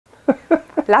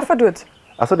Laufen tut's.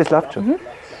 Achso, das läuft schon.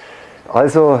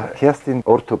 Also Kerstin,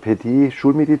 Orthopädie,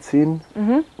 Schulmedizin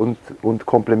und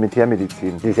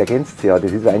Komplementärmedizin. Das ergänzt sich ja,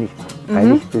 das ist eigentlich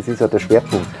das ist ja der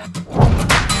Schwerpunkt.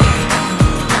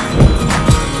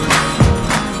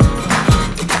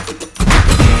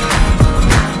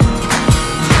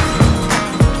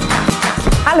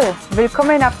 Hallo,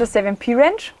 willkommen auf der 7P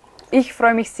Ranch. Ich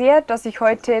freue mich sehr, dass ich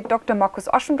heute Dr.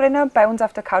 Markus Aschenbrenner bei uns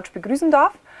auf der Couch begrüßen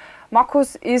darf.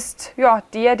 Markus ist ja,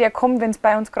 der kommt, wenn es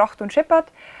bei uns kracht und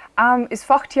scheppert, ist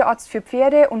Fachtierarzt für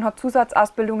Pferde und hat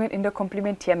Zusatzausbildungen in der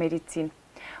Komplementärmedizin.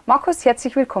 Markus,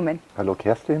 herzlich willkommen. Hallo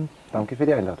Kerstin, danke für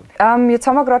die Einladung. Jetzt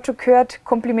haben wir gerade schon gehört,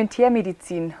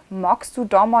 Komplementärmedizin. Magst du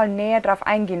da mal näher drauf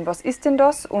eingehen? Was ist denn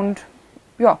das? Und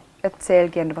ja, erzähl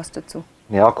gerne was dazu.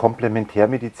 Ja,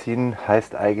 Komplementärmedizin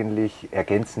heißt eigentlich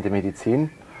ergänzende Medizin.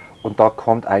 Und da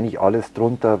kommt eigentlich alles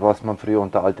drunter, was man früher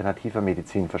unter alternativer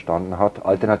Medizin verstanden hat.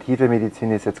 Alternative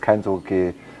Medizin ist jetzt kein so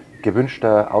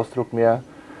gewünschter Ausdruck mehr.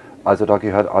 Also da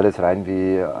gehört alles rein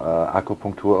wie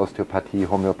Akupunktur, Osteopathie,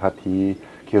 Homöopathie,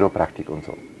 Chiropraktik und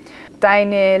so.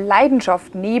 Deine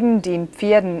Leidenschaft neben den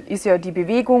Pferden ist ja die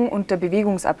Bewegung und der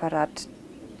Bewegungsapparat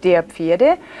der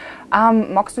Pferde.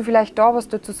 Magst du vielleicht da was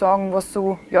dazu sagen, was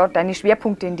so ja, deine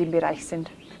Schwerpunkte in dem Bereich sind?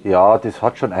 Ja, das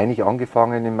hat schon eigentlich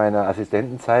angefangen in meiner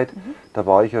Assistentenzeit. Da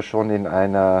war ich ja schon in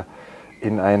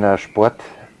einer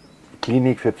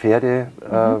Sportklinik für Pferde,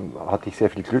 hatte ich sehr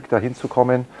viel Glück, da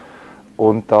hinzukommen.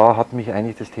 Und da hat mich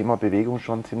eigentlich das Thema Bewegung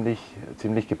schon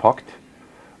ziemlich gepackt.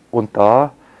 Und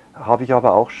da habe ich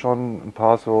aber auch schon ein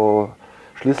paar so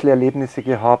Schlüsselerlebnisse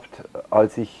gehabt,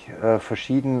 als ich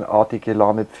verschiedenartige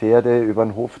lahme Pferde über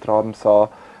den Hof traben sah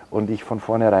und ich von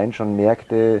vornherein schon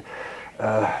merkte,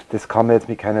 das kann man jetzt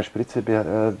mit keiner Spritze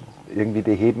irgendwie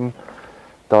beheben.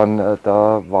 Dann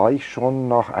da war ich schon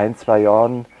nach 1-2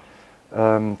 Jahren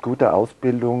guter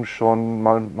Ausbildung schon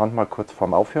manchmal kurz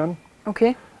vorm Aufhören.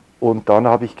 Okay. Und dann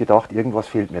habe ich gedacht, irgendwas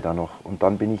fehlt mir da noch. Und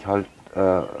dann bin ich halt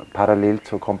parallel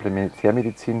zur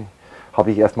Komplementärmedizin,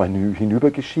 habe ich erstmal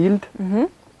hinübergeschielt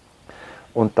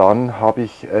und dann habe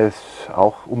ich es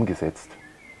auch umgesetzt.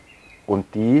 Und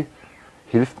die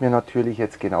hilft mir natürlich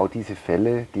jetzt genau diese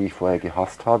Fälle, die ich vorher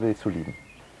gehasst habe, zu lieben.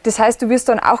 Das heißt, du wirst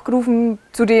dann auch gerufen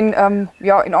zu den,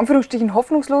 ja, in Anführungsstrichen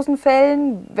hoffnungslosen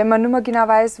Fällen, wenn man nicht mehr genau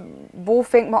weiß, wo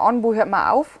fängt man an, wo hört man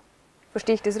auf?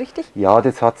 Verstehe ich das richtig? Ja,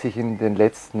 das hat sich in den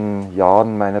letzten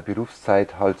Jahren meiner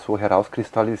Berufszeit halt so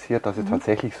herauskristallisiert, dass es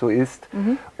tatsächlich so ist.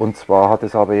 Und zwar hat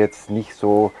es aber jetzt nicht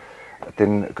so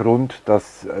den Grund,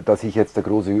 dass ich jetzt der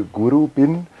große Guru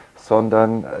bin,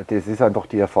 sondern das ist einfach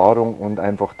die Erfahrung und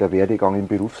einfach der Werdegang im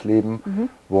Berufsleben,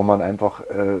 wo man einfach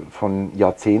von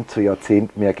Jahrzehnt zu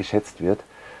Jahrzehnt mehr geschätzt wird.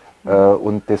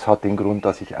 Und das hat den Grund,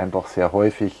 dass ich einfach sehr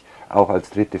häufig auch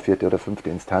als 3., 4. oder 5.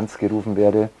 Instanz gerufen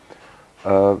werde.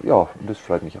 Ja, und das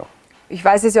freut mich auch. Ich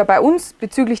weiß es ja bei uns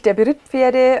bezüglich der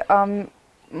Berittpferde.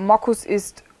 Markus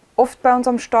ist oft bei uns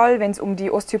am Stall, wenn es um die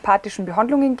osteopathischen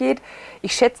Behandlungen geht.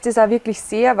 Ich schätze das auch wirklich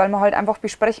sehr, weil man halt einfach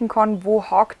besprechen kann, wo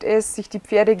hakt es, sich die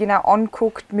Pferde genau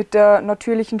anguckt mit der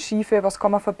natürlichen Schiefe, was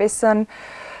kann man verbessern.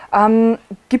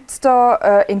 Gibt es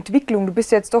da Entwicklung? Du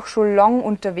bist ja jetzt doch schon lang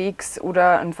unterwegs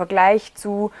oder ein Vergleich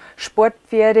zu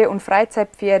Sportpferde und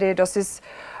Freizeitpferde, dass es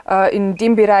in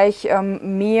dem Bereich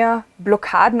mehr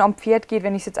Blockaden am Pferd geht,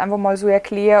 wenn ich es jetzt einfach mal so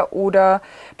erkläre, oder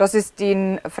dass es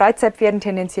den Freizeitpferden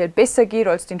tendenziell besser geht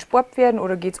als den Sportpferden,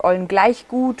 oder geht es allen gleich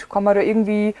gut? Kann man da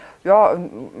irgendwie ja,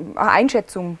 eine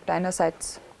Einschätzung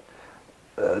deinerseits?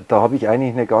 Da habe ich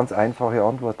eigentlich eine ganz einfache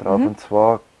Antwort drauf. Und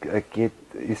zwar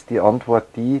ist die Antwort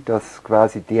die, dass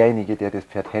quasi derjenige, der das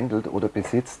Pferd handelt oder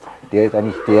besitzt, der ist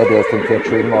eigentlich der es dem Pferd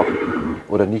schön macht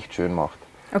oder nicht schön macht.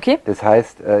 Okay. Das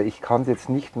heißt, ich kann es jetzt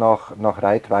nicht nach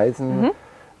Reitweisen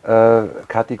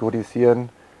kategorisieren,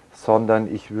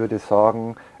 sondern ich würde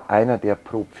sagen, einer, der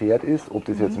pro Pferd ist, ob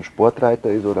das jetzt ein Sportreiter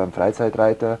ist oder ein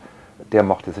Freizeitreiter, der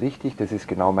macht es richtig, das ist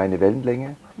genau meine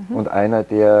Wellenlänge. Und einer,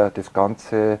 der das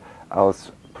Ganze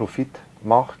aus Profit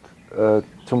macht,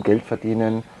 zum Geld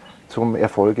verdienen, zum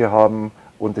Erfolge haben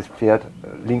und das Pferd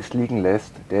links liegen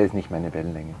lässt, der ist nicht meine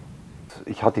Wellenlänge.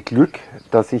 Ich hatte Glück,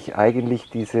 dass ich eigentlich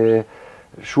diese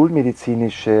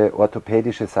schulmedizinische,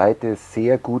 orthopädische Seite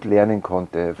sehr gut lernen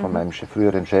konnte von meinem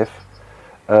früheren Chef.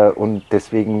 Und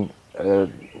deswegen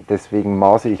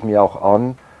maße ich mir auch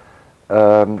an,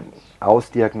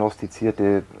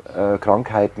 ausdiagnostizierte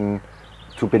Krankheiten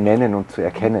zu benennen und zu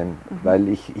erkennen, weil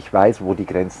ich weiß, wo die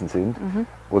Grenzen sind.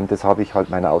 Und das habe ich halt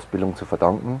meiner Ausbildung zu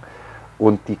verdanken.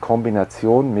 Und die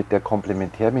Kombination mit der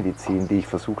Komplementärmedizin, die ich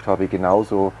versucht habe,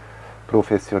 genauso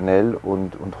professionell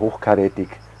und hochkarätig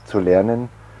zu lernen,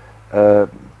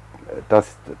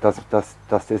 dass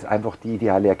das einfach die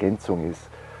ideale Ergänzung ist.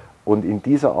 Und in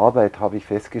dieser Arbeit habe ich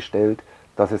festgestellt,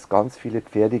 dass es ganz viele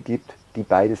Pferde gibt, die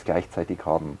beides gleichzeitig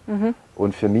haben.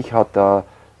 Und für mich hat da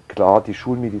klar die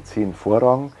Schulmedizin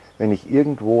Vorrang. Wenn ich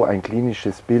irgendwo ein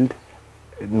klinisches Bild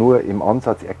nur im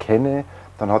Ansatz erkenne,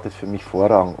 dann hat es für mich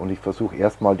Vorrang. Und ich versuche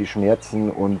erstmal die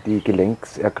Schmerzen und die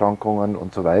Gelenkserkrankungen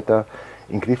und so weiter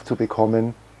in den Griff zu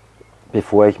bekommen,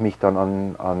 bevor ich mich dann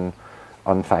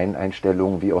an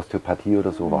Feineinstellungen wie Osteopathie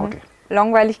oder so wage.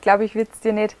 Langweilig, glaube ich, wird es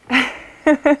dir nicht.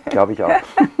 Glaube ich auch.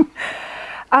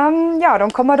 Ja,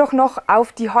 dann kommen wir doch noch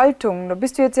auf die Haltung. Da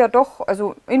bist du jetzt ja doch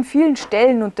also in vielen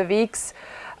Stellen unterwegs.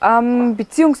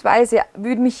 Beziehungsweise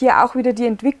würde mich hier auch wieder die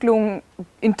Entwicklung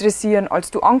interessieren,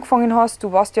 als du angefangen hast.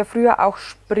 Du warst ja früher auch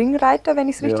Springreiter, wenn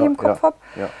ich es richtig im Kopf habe.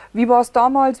 Ja. Wie war es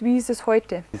damals, wie ist es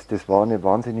heute? Das war eine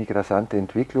wahnsinnig rasante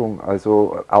Entwicklung,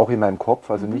 also auch in meinem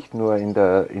Kopf, also nicht nur in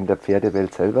der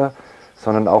Pferdewelt selber,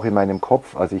 sondern auch in meinem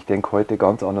Kopf. Also ich denke heute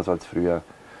ganz anders als früher.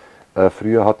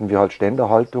 Früher hatten wir halt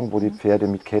Ständerhaltung, wo die Pferde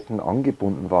mit Ketten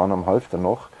angebunden waren am Halfter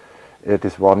noch.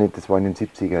 Das war in den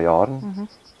 70er Jahren.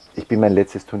 Ich bin mein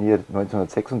letztes Turnier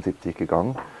 1976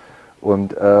 gegangen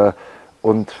und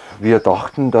wir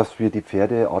dachten, dass wir die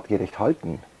Pferde artgerecht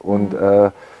halten. Und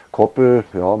Koppel,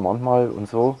 ja, manchmal und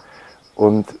so.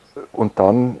 Und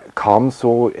dann kam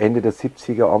so Ende der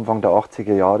 70er, Anfang der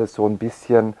 80er Jahre so ein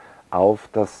bisschen auf,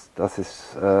 dass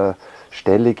es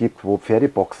Ställe gibt, wo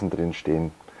Pferdeboxen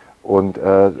drinstehen. Und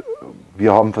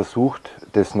wir haben versucht,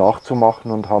 das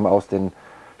nachzumachen und haben aus den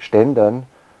Ständern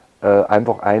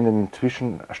einfach einen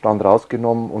Zwischenstand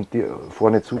rausgenommen und die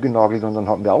vorne zugenagelt und dann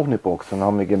hatten wir auch eine Box. Dann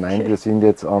haben wir gemeint, wir sind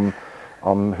jetzt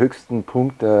am höchsten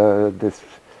Punkt der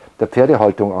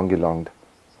Pferdehaltung angelangt.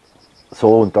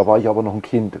 So, und da war ich aber noch ein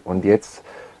Kind. Und jetzt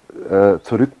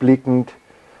zurückblickend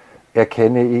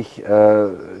erkenne ich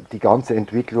die ganze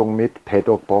Entwicklung mit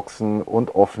Paddockboxen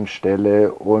und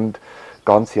Offenställe und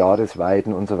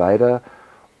Ganzjahresweiden und so weiter.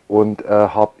 Und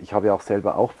ich habe ja auch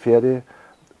selber auch Pferde.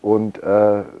 Und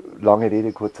lange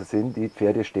Rede, kurzer Sinn, die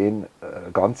Pferde stehen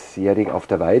ganzjährig auf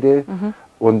der Weide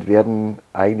und werden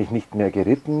eigentlich nicht mehr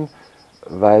geritten,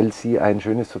 weil sie ein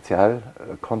schönes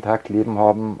Sozialkontaktleben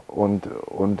haben. Und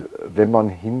wenn man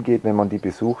hingeht, wenn man die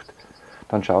besucht,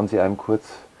 dann schauen sie einem kurz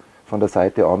von der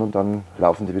Seite an und dann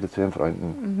laufen sie wieder zu ihren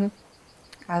Freunden.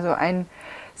 Also ein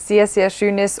sehr, sehr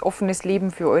schönes, offenes Leben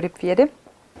für eure Pferde.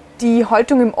 Die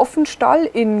Haltung im Offenstall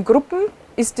in Gruppen,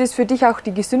 ist das für dich auch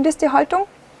die gesündeste Haltung?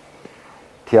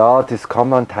 Tja, das kann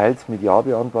man teils mit Ja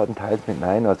beantworten, teils mit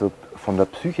Nein. Also von der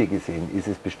Psyche gesehen ist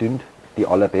es bestimmt die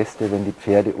allerbeste, wenn die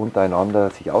Pferde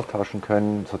untereinander sich austauschen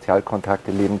können,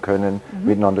 Sozialkontakte leben können,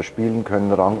 miteinander spielen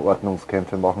können,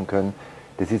 Rangordnungskämpfe machen können.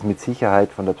 Das ist mit Sicherheit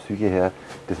von der Psyche her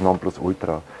das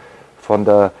Nonplusultra. Von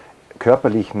der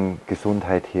körperlichen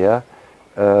Gesundheit her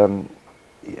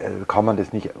kann man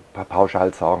das nicht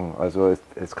pauschal sagen. Also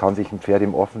es kann sich ein Pferd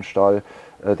im Offenstall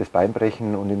das Bein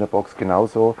brechen und in der Box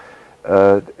genauso.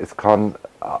 Es kann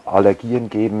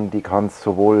Allergien geben, die kann es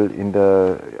sowohl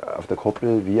auf der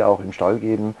Koppel wie auch im Stall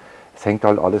geben. Es hängt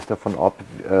halt alles davon ab,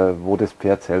 wo das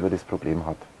Pferd selber das Problem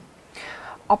hat.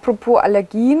 Apropos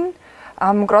Allergien,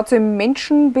 gerade so im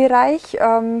Menschenbereich,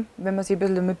 wenn man sich ein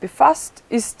bisschen damit befasst,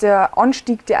 ist der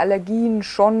Anstieg der Allergien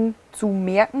schon zu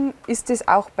merken. Ist es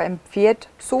auch beim Pferd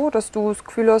so, dass du das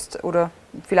Gefühl hast, oder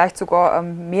vielleicht sogar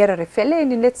mehrere Fälle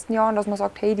in den letzten Jahren, dass man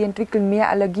sagt, hey, die entwickeln mehr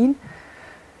Allergien?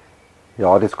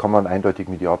 Ja, das kann man eindeutig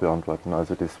mit Ja beantworten.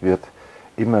 Also das wird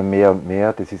immer mehr und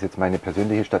mehr. Das ist jetzt meine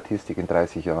persönliche Statistik in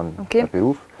 30 Jahren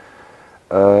Beruf.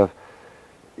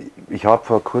 Ich habe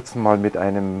vor kurzem mal mit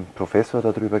einem Professor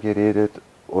darüber geredet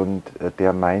und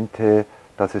der meinte,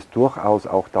 dass es durchaus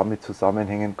auch damit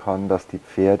zusammenhängen kann, dass die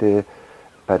Pferde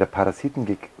bei der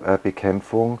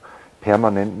Parasitenbekämpfung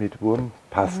permanent mit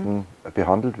Wurmpasten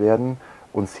behandelt werden.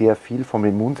 Und sehr viel vom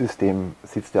Immunsystem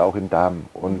sitzt ja auch im Darm.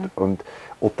 Und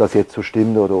ob das jetzt so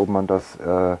stimmt oder ob man das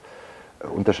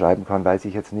unterschreiben kann, weiß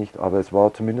ich jetzt nicht. Aber es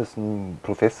war zumindest ein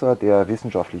Professor, der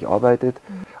wissenschaftlich arbeitet.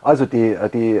 Also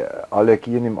die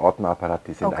Allergien im Atemapparat,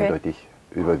 die sind eindeutig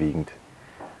überwiegend.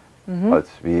 Als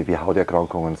wie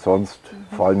Hauterkrankungen. Sonst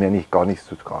fallen mir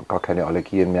gar keine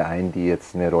Allergien mehr ein, die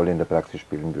jetzt eine Rolle in der Praxis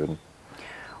spielen würden.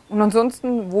 Und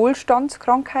ansonsten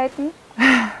Wohlstandskrankheiten?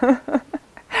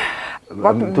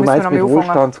 Du meinst mit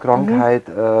Wohlstandskrankheit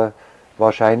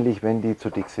wahrscheinlich, wenn die zu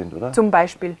dick sind, oder? Zum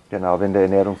Beispiel. Genau, wenn der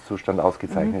Ernährungszustand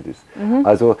ausgezeichnet ist.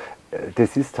 Also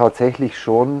das ist tatsächlich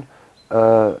schon,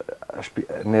 das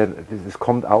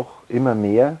kommt auch immer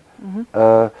mehr.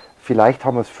 Vielleicht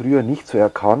haben wir es früher nicht so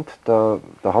erkannt, da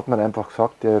hat man einfach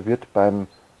gesagt, der wird beim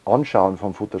Anschauen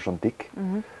vom Futter schon dick.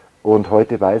 Und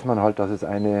heute weiß man halt, dass es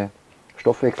eine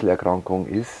Stoffwechselerkrankung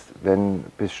ist, wenn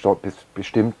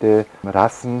bestimmte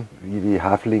Rassen wie die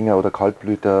Haflinger oder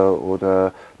Kaltblüter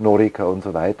oder Noriker und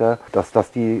so weiter,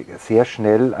 dass die sehr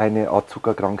schnell eine Art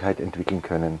Zuckerkrankheit entwickeln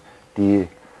können, die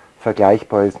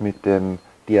vergleichbar ist mit dem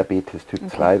Diabetes Typ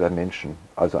 2 bei Menschen,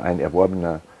 also ein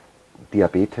erworbener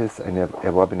Diabetes, eine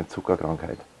erworbene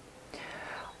Zuckerkrankheit.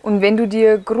 Und wenn du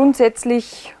dir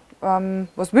grundsätzlich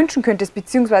was wünschen könntest,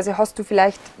 beziehungsweise hast du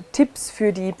vielleicht Tipps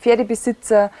für die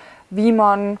Pferdebesitzer, wie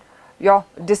man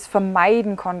das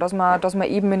vermeiden kann, dass man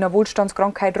eben in einer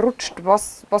Wohlstandskrankheit rutscht?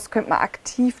 Was könnte man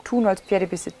aktiv tun als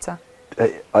Pferdebesitzer?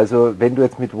 Also wenn du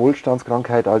jetzt mit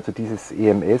Wohlstandskrankheit, also dieses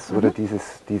EMS oder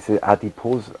diese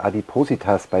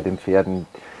Adipositas bei den Pferden,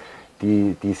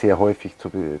 die sehr häufig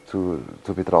zu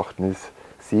betrachten ist,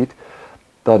 sieht,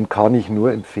 dann kann ich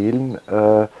nur empfehlen,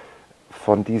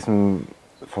 von diesem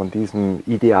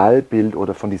Idealbild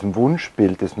oder von diesem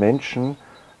Wunschbild des Menschen,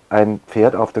 ein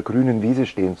Pferd auf der grünen Wiese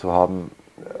stehen zu haben,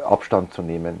 Abstand zu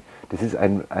nehmen. Das ist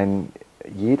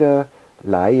jeder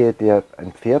Laie, der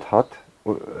ein Pferd hat,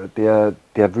 der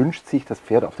wünscht sich das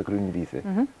Pferd auf der grünen Wiese.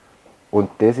 Und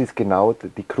das ist genau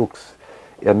die Krux.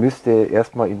 Er müsste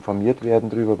erstmal informiert werden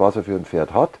darüber, was er für ein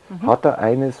Pferd hat. Hat er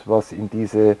eines, was in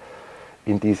diese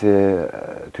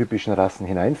typischen Rassen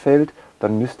hineinfällt,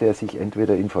 dann müsste er sich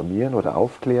entweder informieren oder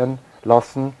aufklären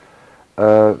lassen,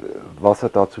 was er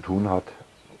da zu tun hat.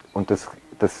 Und das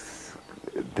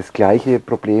gleiche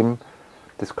Problem,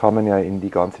 das kann man ja in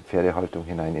die ganze Pferdehaltung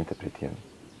hinein interpretieren.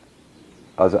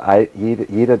 Also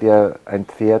jeder, der ein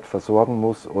Pferd versorgen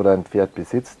muss oder ein Pferd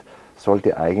besitzt,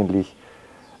 sollte eigentlich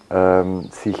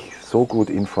sich so gut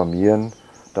informieren,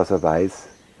 dass er weiß,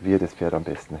 wie er das Pferd am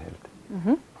besten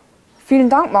hält. Vielen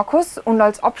Dank, Markus. Und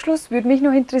als Abschluss würde mich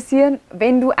noch interessieren,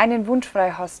 wenn du einen Wunsch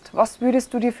frei hast, was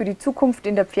würdest du dir für die Zukunft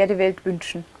in der Pferdewelt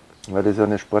wünschen? Ja, das ist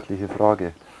eine sportliche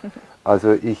Frage.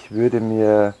 Also ich würde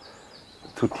mir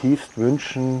zutiefst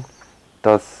wünschen,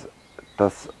 dass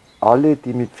alle,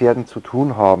 die mit Pferden zu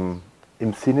tun haben,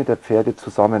 im Sinne der Pferde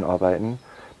zusammenarbeiten,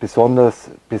 besonders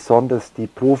die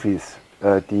Profis,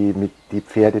 die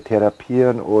Pferde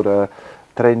therapieren oder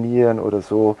trainieren oder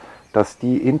so, dass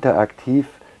die interaktiv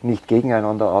nicht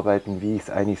gegeneinander arbeiten, wie ich es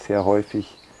eigentlich sehr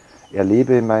häufig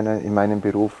erlebe in meinem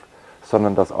Beruf,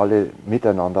 sondern dass alle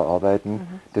miteinander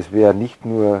arbeiten. Das wäre nicht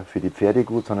nur für die Pferde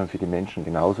gut, sondern für die Menschen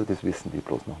genauso, das wissen die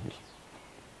bloß noch nicht.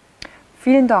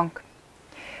 Vielen Dank.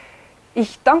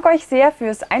 Ich danke euch sehr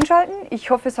fürs Einschalten. Ich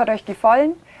hoffe, es hat euch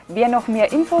gefallen. Wer noch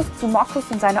mehr Infos zu Markus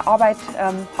und seiner Arbeit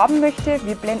haben möchte,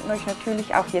 wir blenden euch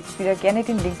natürlich auch jetzt wieder gerne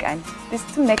den Link ein. Bis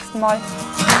zum nächsten Mal.